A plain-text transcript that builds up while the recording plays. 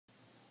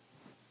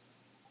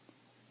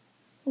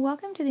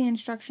Welcome to the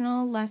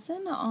instructional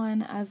lesson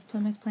on Of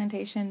Plymouth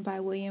Plantation by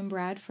William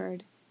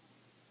Bradford.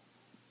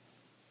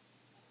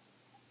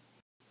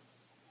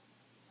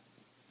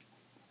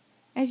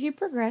 As you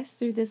progress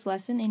through this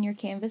lesson in your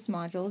Canvas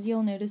modules,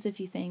 you'll notice a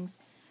few things.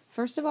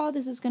 First of all,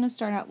 this is going to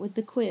start out with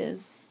the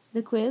quiz.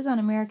 The quiz on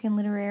American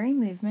literary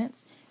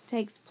movements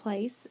takes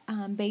place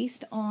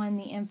based on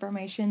the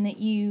information that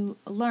you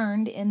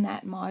learned in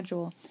that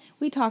module.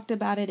 We talked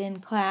about it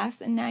in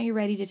class, and now you're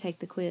ready to take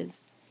the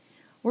quiz.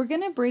 We're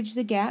going to bridge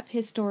the gap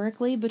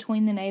historically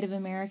between the Native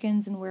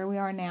Americans and where we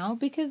are now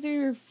because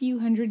there are a few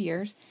hundred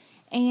years,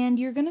 and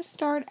you're going to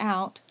start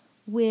out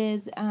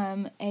with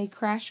a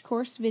crash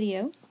course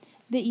video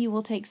that you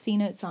will take C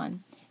notes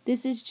on.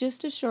 This is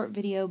just a short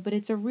video, but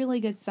it's a really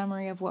good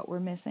summary of what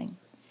we're missing.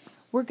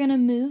 We're going to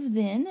move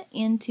then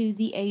into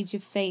the Age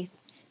of Faith.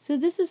 So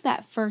this is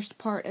that first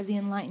part of the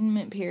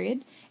Enlightenment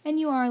period, and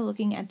you are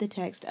looking at the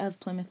text of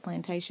Plymouth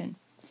Plantation.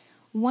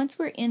 Once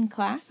we're in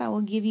class, I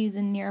will give you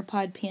the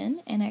Nearpod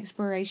pin and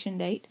expiration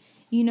date.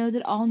 You know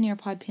that all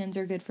Nearpod pins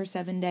are good for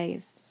 7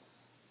 days.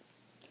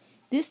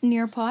 This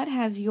Nearpod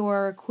has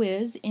your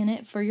quiz in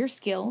it for your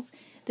skills.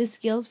 The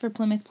skills for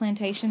Plymouth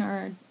Plantation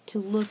are to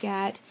look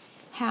at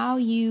how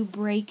you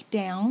break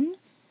down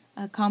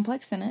a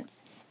complex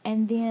sentence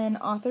and then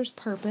author's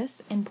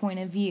purpose and point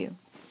of view.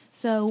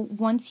 So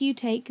once you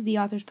take the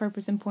author's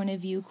purpose and point of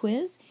view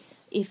quiz,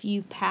 if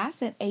you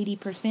pass at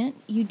 80%,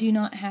 you do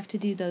not have to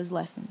do those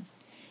lessons.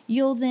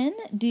 You'll then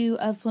do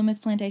Of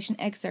Plymouth Plantation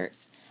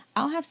excerpts.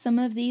 I'll have some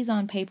of these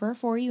on paper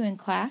for you in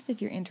class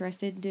if you're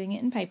interested in doing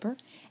it in paper.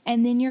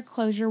 And then your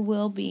closure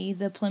will be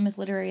the Plymouth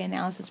Literary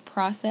Analysis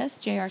Process,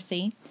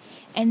 JRC.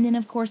 And then,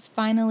 of course,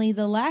 finally,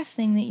 the last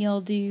thing that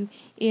you'll do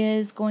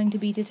is going to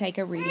be to take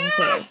a reading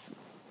quiz.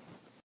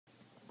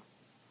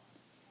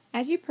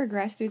 As you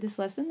progress through this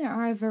lesson, there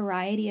are a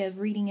variety of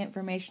reading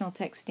informational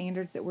text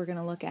standards that we're going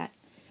to look at.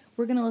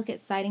 We're going to look at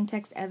citing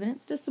text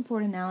evidence to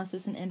support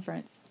analysis and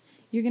inference.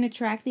 You're going to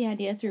track the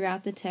idea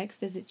throughout the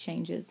text as it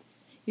changes.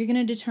 You're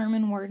going to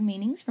determine word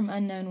meanings from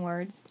unknown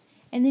words,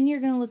 and then you're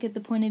going to look at the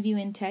point of view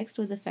in text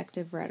with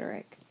effective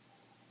rhetoric.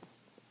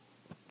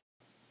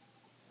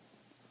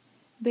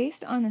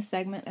 Based on the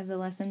segment of the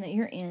lesson that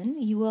you're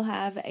in, you will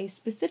have a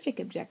specific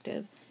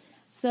objective.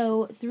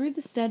 So through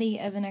the study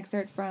of an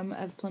excerpt from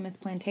Of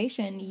Plymouth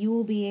Plantation, you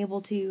will be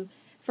able to,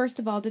 first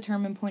of all,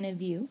 determine point of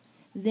view.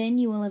 Then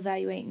you will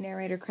evaluate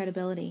narrator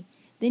credibility.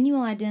 Then you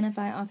will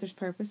identify author's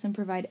purpose and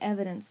provide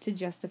evidence to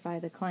justify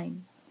the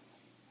claim.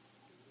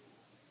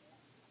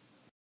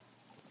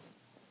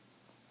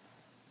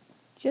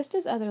 Just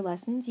as other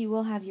lessons, you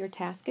will have your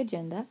task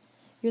agenda.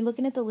 You're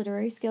looking at the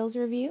literary skills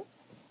review.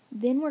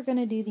 Then we're going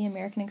to do the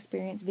American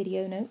Experience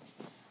video notes.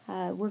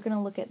 We're going to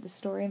look at the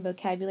story and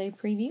vocabulary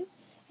preview.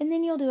 And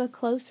then you'll do a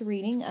close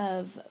reading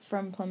of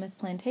From Plymouth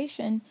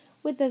Plantation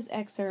with those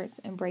excerpts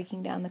and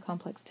breaking down the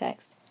complex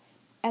text.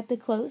 At the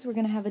close, we're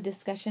going to have a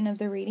discussion of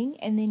the reading,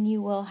 and then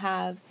you will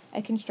have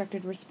a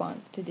constructed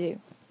response to do.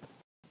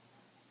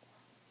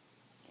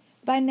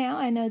 By now,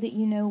 I know that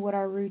you know what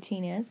our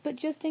routine is, but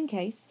just in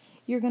case,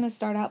 you're going to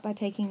start out by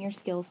taking your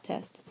skills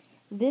test.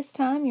 This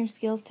time, your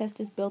skills test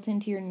is built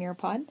into your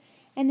Nearpod,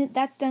 and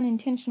that's done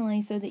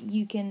intentionally so that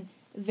you can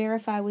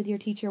verify with your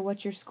teacher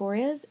what your score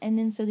is, and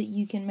then so that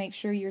you can make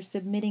sure you're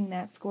submitting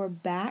that score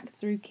back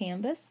through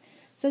Canvas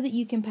so that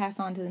you can pass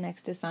on to the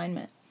next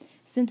assignment.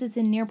 Since it's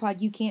in Nearpod,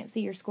 you can't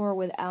see your score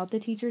without the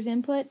teacher's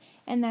input,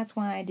 and that's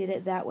why I did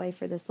it that way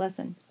for this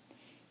lesson.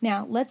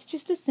 Now, let's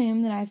just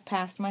assume that I've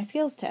passed my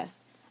skills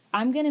test.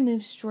 I'm going to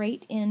move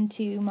straight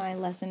into my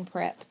lesson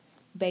prep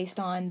based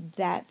on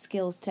that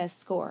skills test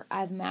score.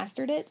 I've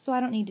mastered it, so I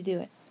don't need to do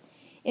it.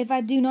 If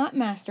I do not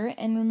master it,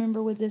 and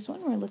remember with this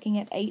one, we're looking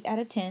at 8 out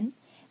of 10,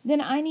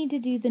 then I need to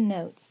do the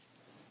notes.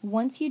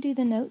 Once you do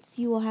the notes,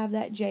 you will have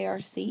that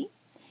JRC,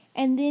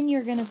 and then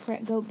you're going to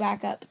go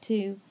back up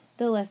to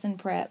the lesson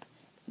prep,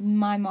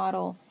 my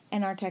model,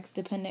 and our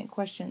text-dependent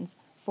questions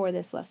for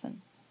this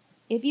lesson.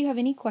 If you have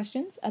any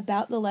questions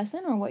about the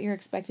lesson or what you're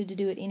expected to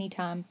do at any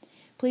time,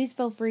 please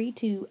feel free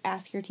to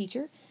ask your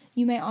teacher.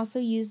 You may also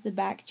use the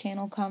back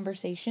channel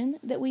conversation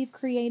that we've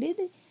created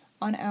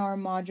on our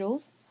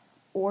modules,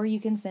 or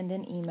you can send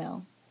an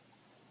email.